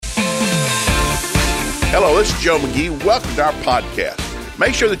Hello, this is Joe McGee. Welcome to our podcast.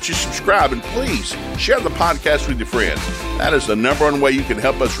 Make sure that you subscribe and please share the podcast with your friends. That is the number one way you can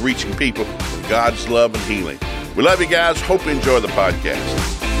help us reaching people with God's love and healing. We love you guys. Hope you enjoy the podcast.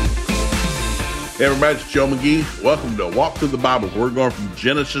 Hey everybody, it's Joe McGee. Welcome to Walk Through the Bible. We're going from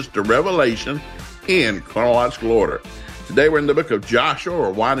Genesis to Revelation in chronological order. Today we're in the book of Joshua.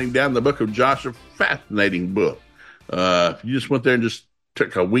 We're winding down the book of Joshua. Fascinating book. If you just went there and just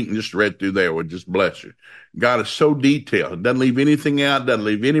took a week and just read through there, it would just bless you. God is so detailed. Doesn't leave anything out. Doesn't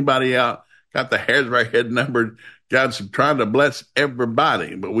leave anybody out. Got the hairs of our head numbered. God's trying to bless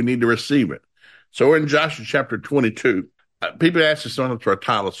everybody, but we need to receive it. So we're in Joshua chapter 22. People ask us on for a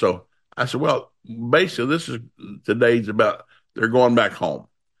title. So I said, well, basically today's about they're going back home.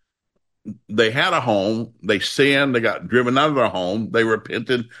 They had a home. They sinned. They got driven out of their home. They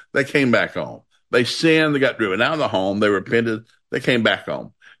repented. They came back home. They sinned. They got driven out of the home. They repented. They came back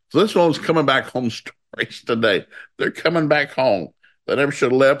home. So this one's coming back home stories today. They're coming back home. They never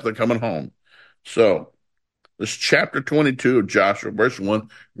should have left. They're coming home. So this chapter 22 of Joshua, verse 1,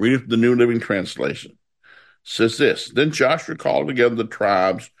 read it from the New Living Translation. Says this, Then Joshua called together the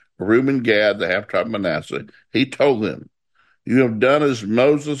tribes of Reuben, Gad, the half-tribe of Manasseh. He told them, You have done as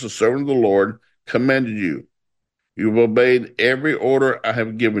Moses, the servant of the Lord, commanded you. You have obeyed every order I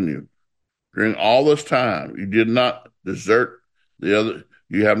have given you. During all this time, you have not deserted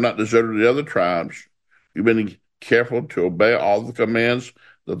the other tribes. You've been careful to obey all the commands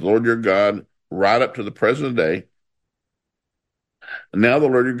of the Lord your God right up to the present day. And now the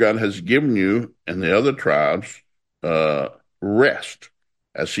Lord your God has given you and the other tribes rest,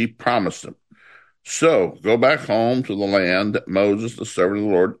 as he promised them. So go back home to the land that Moses, the servant of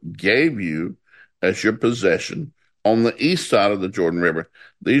the Lord, gave you as your possession on the east side of the Jordan River.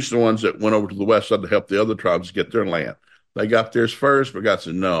 These are the ones that went over to the west side to help the other tribes get their land. They got theirs first, but God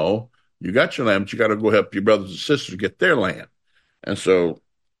said, no, you got your land, but you got to go help your brothers and sisters get their land. And so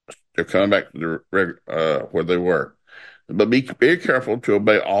they're coming back to where they were. But be careful to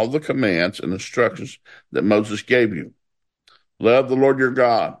obey all the commands and instructions that Moses gave you. Love the Lord your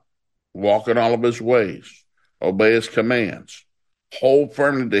God. Walk in all of his ways. Obey his commands. Hold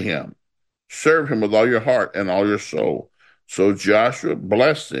firmly to him. Serve him with all your heart and all your soul. So Joshua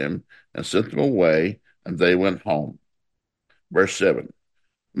blessed them and sent them away, and they went home. Verse 7.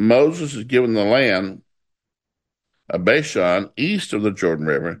 Moses is given the land of Bashan east of the Jordan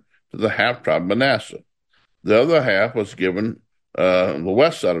River to the half-tribe of Manasseh. The other half was given the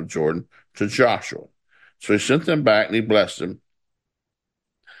west side of Jordan to Joshua. So he sent them back and he blessed them.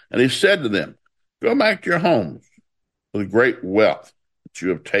 And he said to them, Go back to your homes with great wealth that you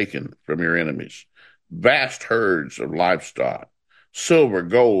have taken from your enemies, vast herds of livestock, silver,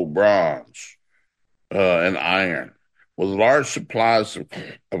 gold, bronze, and iron, with large supplies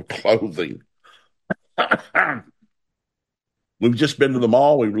of clothing. We've just been to the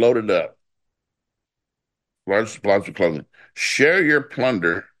mall. We've loaded up. Large supplies of clothing. Share your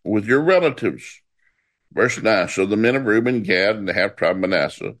plunder with your relatives. Verse 9, So the men of Reuben, Gad, and the half-tribe of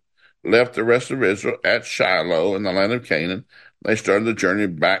Manasseh left the rest of Israel at Shiloh in the land of Canaan. They started the journey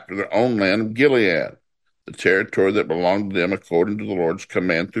back to their own land of Gilead, the territory that belonged to them according to the Lord's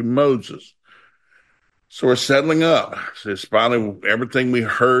command through Moses. So we're settling up. So it's finally everything we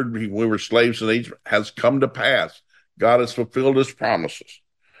heard when we were slaves in Egypt has come to pass. God has fulfilled his promises.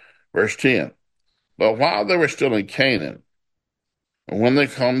 Verse 10, But while they were still in Canaan, and when they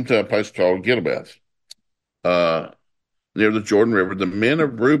come to a place called Gilead, near the Jordan River, the men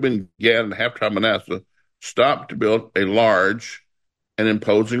of Reuben, Gad, and half-tribe Manasseh stopped to build a large and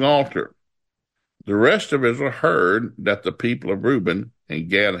imposing altar. The rest of Israel heard that the people of Reuben and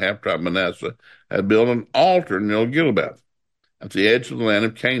Gad and half-tribe Manasseh had built an altar near Gilead, at the edge of the land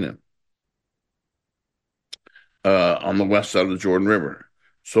of Canaan, on the west side of the Jordan River.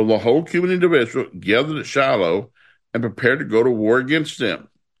 So the whole community of Israel gathered at Shiloh and prepared to go to war against them.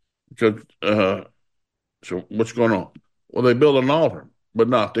 Because, so what's going on? Well, they built an altar, but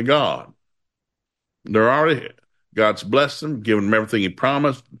not to God. God's blessed them, given them everything he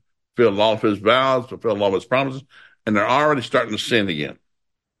promised, fulfilled all of his vows, fulfilled all of his promises, and they're already starting to sin again.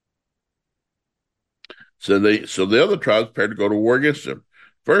 So the other tribes prepared to go to war against them.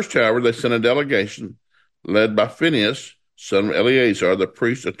 First, however, they sent a delegation led by Phinehas, son of Eleazar, the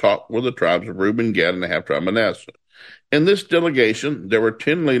priest, to talk with the tribes of Reuben, Gad, and the half-tribe of Manasseh. In this delegation, there were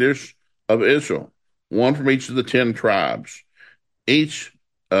 10 leaders of Israel, one from each of the 10 tribes, each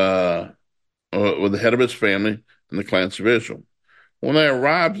with the head of his family and the clans of Israel. When they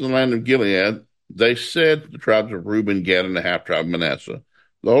arrived in the land of Gilead, they said to the tribes of Reuben, Gad, and the half-tribe of Manasseh,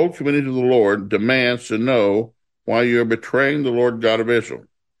 The whole community of the Lord demands to know why you are betraying the Lord God of Israel.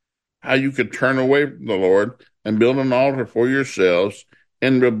 how you could turn away from the Lord and build an altar for yourselves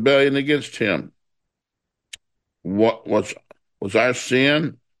in rebellion against him. What was our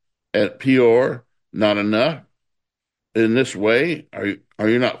sin at Peor not enough? In this way, are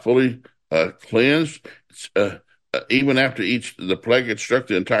you not fully cleansed? Even after the plague had struck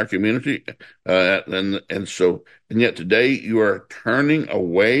the entire community, and yet today you are turning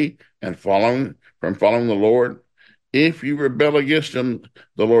away and following the Lord. If you rebel against him,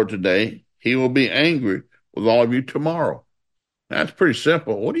 the Lord today, he will be angry with all of you tomorrow. That's pretty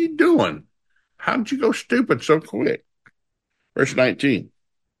simple. What are you doing? How did you go stupid so quick? Verse 19.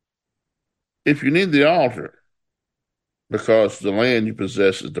 If you need the altar because the land you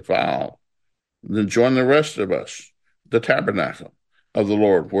possess is defiled, then join the rest of us, the tabernacle of the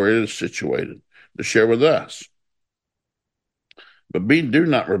Lord, where it is situated, to share with us. But do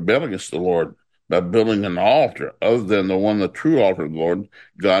not rebel against the Lord by building an altar other than the true altar of the Lord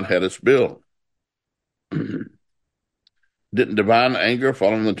God had us build. Didn't divine anger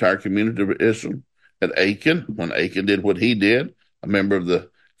fall on the entire community of Israel at Achan, when Achan did what he did, a member of the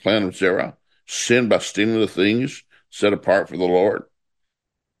clan of Zerah, sinned by stealing the things set apart for the Lord?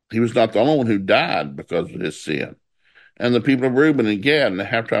 He was not the only one who died because of his sin. And the people of Reuben and Gad and the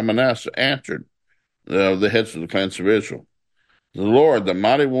half-tribe Manasseh answered the heads of the clans of Israel. The Lord, the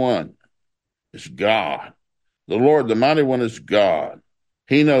mighty one, is God. The Lord, the mighty one, is God.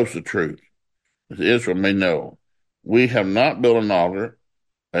 He knows the truth, as Israel may know. We have not built an altar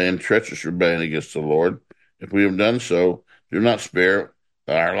in treacherous rebellion against the Lord. If we have done so, do not spare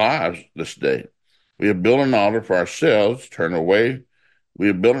our lives this day. We have built an altar for ourselves, turn away. We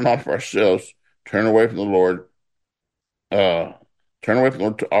have built an altar for ourselves, turn away from the Lord, to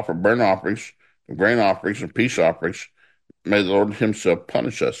offer burnt offerings, grain offerings, and peace offerings. May the Lord himself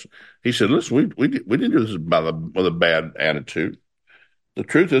punish us. He said, listen, we didn't do this with a bad attitude. The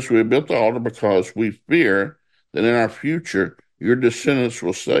truth is, we built the altar because we fear that in our future, your descendants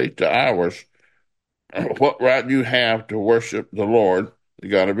will say to ours, what right do you have to worship the Lord, the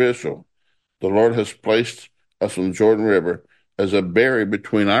God of Israel? The Lord has placed us on the Jordan River as a barrier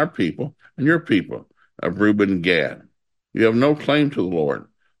between our people and your people of Reuben and Gad. You have no claim to the Lord,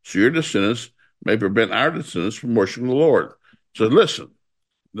 so your descendants may prevent our descendants from worshiping the Lord. So listen,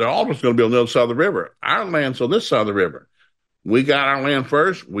 the altar's going to be on the other side of the river. Our land's on this side of the river. We got our land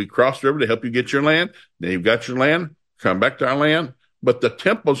first. We crossed the river to help you get your land. Then you've got your land. Come back to our land. But the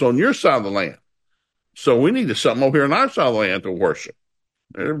temple's on your side of the land. So we need something over here on our side of the land to worship.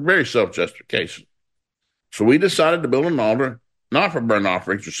 They're very self-justification. So we decided to build an altar, not for burnt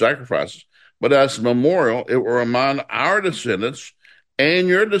offerings or sacrifices, but as a memorial. It will remind our descendants and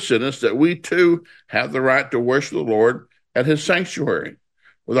your descendants that we too have the right to worship the Lord at his sanctuary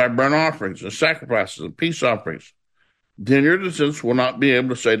with our burnt offerings and sacrifices and peace offerings. Then your descendants will not be able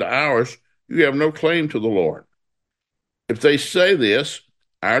to say to ours, you have no claim to the Lord. If they say this,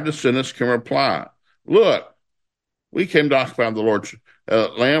 our descendants can reply, look, we came to occupy the Lord's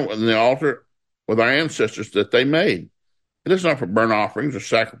land and the altar with our ancestors that they made. It is not for burnt offerings or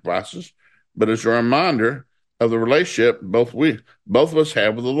sacrifices, but as a reminder of the relationship both of us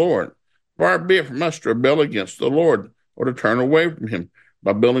have with the Lord. Far be it from us to rebel against the Lord or to turn away from him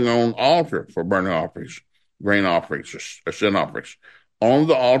by building our own altar for burnt offerings, grain offerings, or sin offerings. On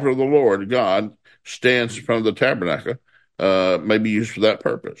the altar of the Lord, God stands in front of the tabernacle, may be used for that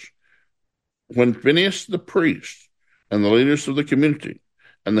purpose. When Phinehas the priest and the leaders of the community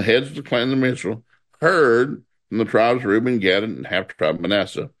and the heads of the clan of Israel heard from the tribes of Reuben, Gad, and half-tribe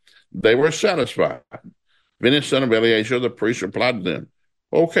Manasseh, they were satisfied. Phinehas, son of Eleazar, the priest, replied to them,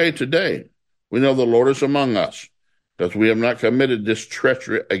 okay, today we know the Lord is among us, because we have not committed this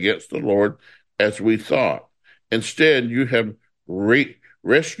treachery against the Lord as we thought. Instead, you have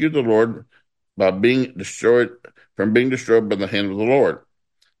rescued the Lord by being destroyed by the hand of the Lord.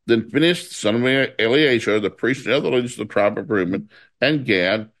 Then Phinehas, the son of Eleazar, the priest and other leaders of the tribe of Reuben and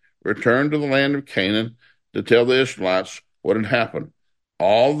Gad, returned to the land of Canaan to tell the Israelites what had happened.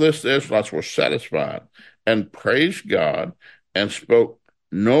 All this the Israelites were satisfied and praised God and spoke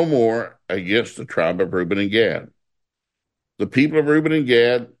no more against the tribe of Reuben and Gad. The people of Reuben and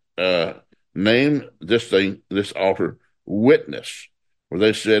Gad named this altar Witness, where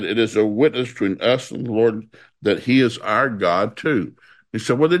they said, it is a witness between us and the Lord that he is our God too. He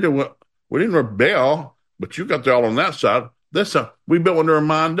said, well, we didn't rebel, but you got there all on that side. We built one to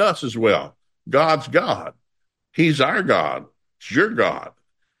remind us as well. God's God. He's our God. It's your God.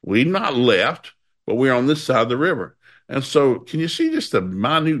 We're not left, but we're on this side of the river. And so can you see just the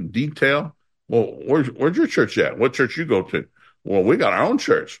minute detail? Well, where's your church at? What church you go to? Well, we got our own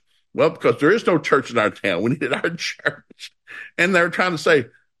church. Well, because there is no church in our town. We needed our church. And they're trying to say,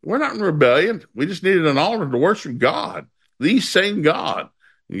 We're not in rebellion. We just needed an altar to worship God, the same God,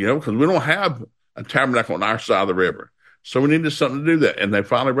 because we don't have a tabernacle on our side of the river. So we needed something to do that. And they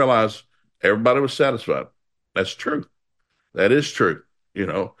finally realized everybody was satisfied. That's true. That is true.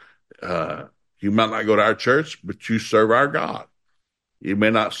 You might not go to our church, but you serve our God. You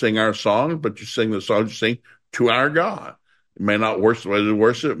may not sing our songs, but you sing the songs you sing to our God. You may not worship the way you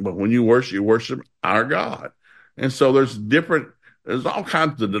worship, but when you worship our God. And so there's all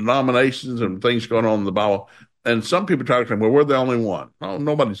kinds of denominations and things going on in the Bible. And some people try to say, well, we're the only one. No,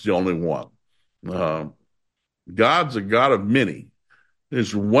 nobody's the only one. God's a God of many.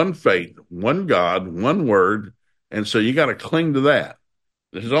 There's one faith, one God, one word. And so you got to cling to that.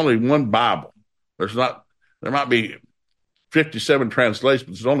 There's only one Bible. There might be 57 translations,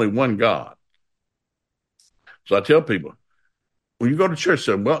 but there's only one God. So I tell people, when you go to church,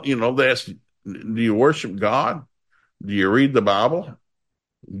 say, well, they ask, do you worship God? Do you read the Bible?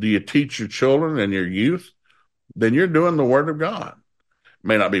 Do you teach your children and your youth? Then you're doing the Word of God. It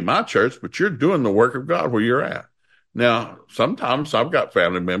may not be my church, but you're doing the work of God where you're at. Now, sometimes I've got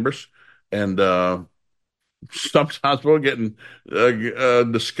family members, and sometimes we'll get in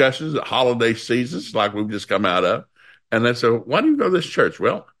discussions at holiday seasons like we've just come out of. And they say, why do you go to this church?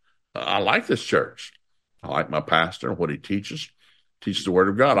 Well, I like this church. I like my pastor and what he teaches the Word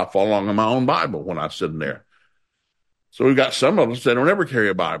of God. I follow along in my own Bible when I sit in there. So we've got some of us that don't ever carry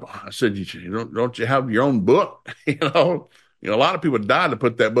a Bible. I said, don't you have your own book? A lot of people die to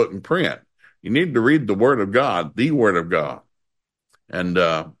put that book in print. You need to read the Word of God, the Word of God. And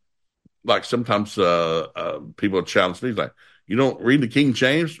like sometimes people challenge me, like, you don't read the King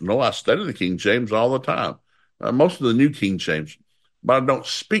James? No, I study the King James all the time. Most of the New King James, but I don't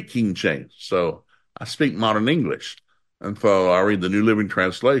speak King James. So I speak modern English. And so I read the New Living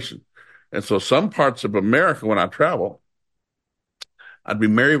Translation. And so some parts of America, when I travel, I'd be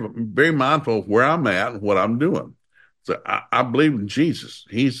very, very mindful of where I'm at and what I'm doing. So I believe in Jesus.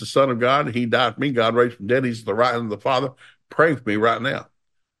 He's the Son of God. He died for me. God raised from the dead. He's the right hand of the Father. Pray for me right now.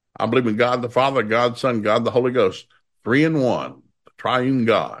 I believe in God the Father, God the Son, God the Holy Ghost. 3 in 1, the triune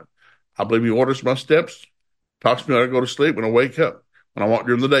God. I believe he orders my steps, talks to me when I go to sleep, when I wake up. When I walk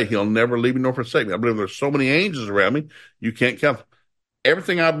during the day, he'll never leave me nor forsake me. I believe there's so many angels around me, you can't count them.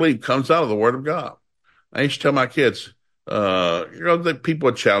 Everything I believe comes out of the Word of God. I used to tell my kids, that people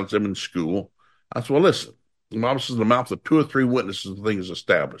would challenge them in school. I said, well, listen, the Bible says in the mouth of 2 or 3 witnesses, the thing is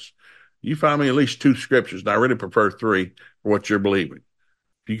established. You find me at least 2 scriptures, and I really prefer 3 for what you're believing.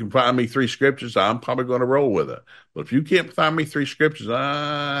 If you can find me 3 scriptures, I'm probably going to roll with it. But if you can't find me 3 scriptures, I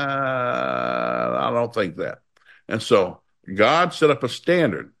don't think that. And so God set up a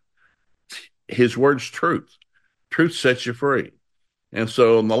standard. His word's truth. Truth sets you free. And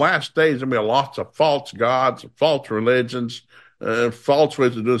so in the last days, there'll be lots of false gods, false religions, false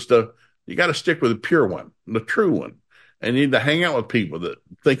ways of doing stuff. You got to stick with the pure one, the true one. And you need to hang out with people that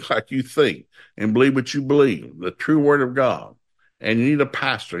think like you think and believe what you believe, the true Word of God. And you need a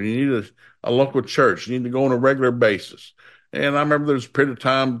pastor. You need a local church. You need to go on a regular basis. And I remember there was a period of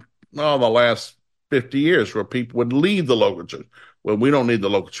time, the last 50 years, where people would leave the local church. Well, we don't need the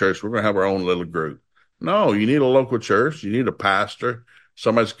local church. We're going to have our own little group. No, you need a local church. You need a pastor.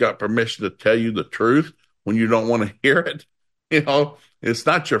 Somebody's got permission to tell you the truth when you don't want to hear it. It's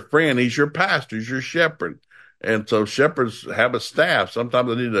not your friend. He's your pastor. He's your shepherd. And so shepherds have a staff. Sometimes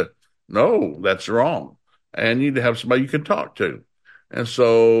they need to, no, that's wrong. And you need to have somebody you can talk to. And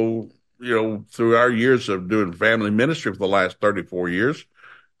so, through our years of doing family ministry for the last 34 years,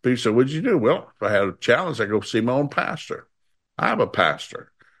 people said, what'd you do? Well, if I had a challenge, I go see my own pastor. I have a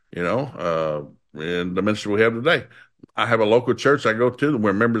pastor, in the ministry we have today. I have a local church I go to that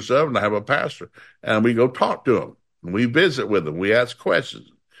we're members of, and I have a pastor. And we go talk to him. We visit with him. We ask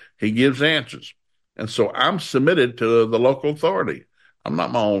questions. He gives answers. And so I'm submitted to the local authority. I'm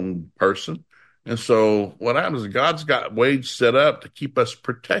not my own person. And so what happens is God's got ways set up to keep us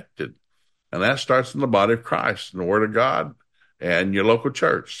protected. And that starts in the body of Christ, in the Word of God, and your local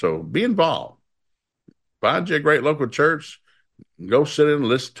church. So be involved. Find you a great local church. Go sit in and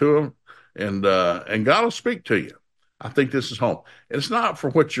listen to them. And God will speak to you. I think this is home. It's not for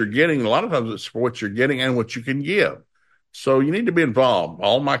what you're getting. A lot of times it's for what you're getting and what you can give. So you need to be involved.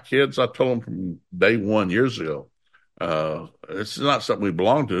 All my kids, I told them from day one years ago, it's not something we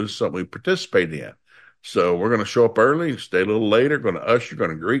belong to. It's something we participate in. So we're going to show up early, stay a little later, going to usher,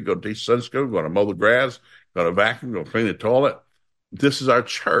 going to greet, go to teach Sunday school, going to mow the grass, going to vacuum, going to clean the toilet. This is our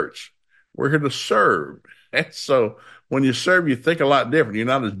church. We're here to serve. And so when you serve, you think a lot different. You're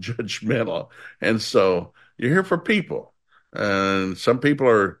not as judgmental. And so you're here for people. And some people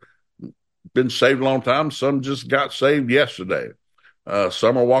are been saved a long time. Some just got saved yesterday.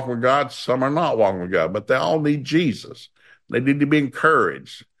 Some are walking with God, some are not walking with God, but they all need Jesus. They need to be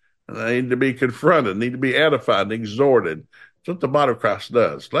encouraged. They need to be confronted, need to be edified and exhorted. That's what the body of Christ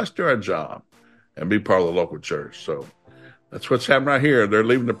does. Let's do our job and be part of the local church. So that's what's happening right here. They're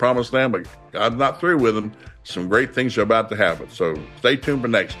leaving the promised land, but God's not through with them. Some great things are about to happen. So stay tuned for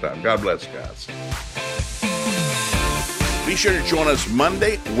next time. God bless, guys. Be sure to join us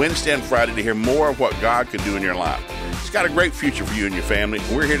Monday, Wednesday, and Friday to hear more of what God can do in your life. He's got a great future for you and your family,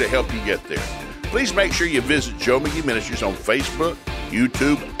 and we're here to help you get there. Please make sure you visit Joe McGee Ministries on Facebook,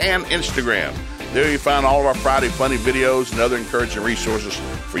 YouTube, and Instagram. There you find all of our Friday funny videos and other encouraging resources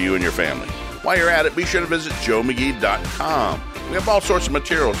for you and your family. While you're at it, be sure to visit joemcgee.com. We have all sorts of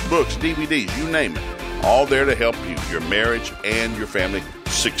materials, books, DVDs, you name it, all there to help you, your marriage, and your family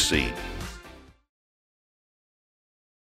succeed.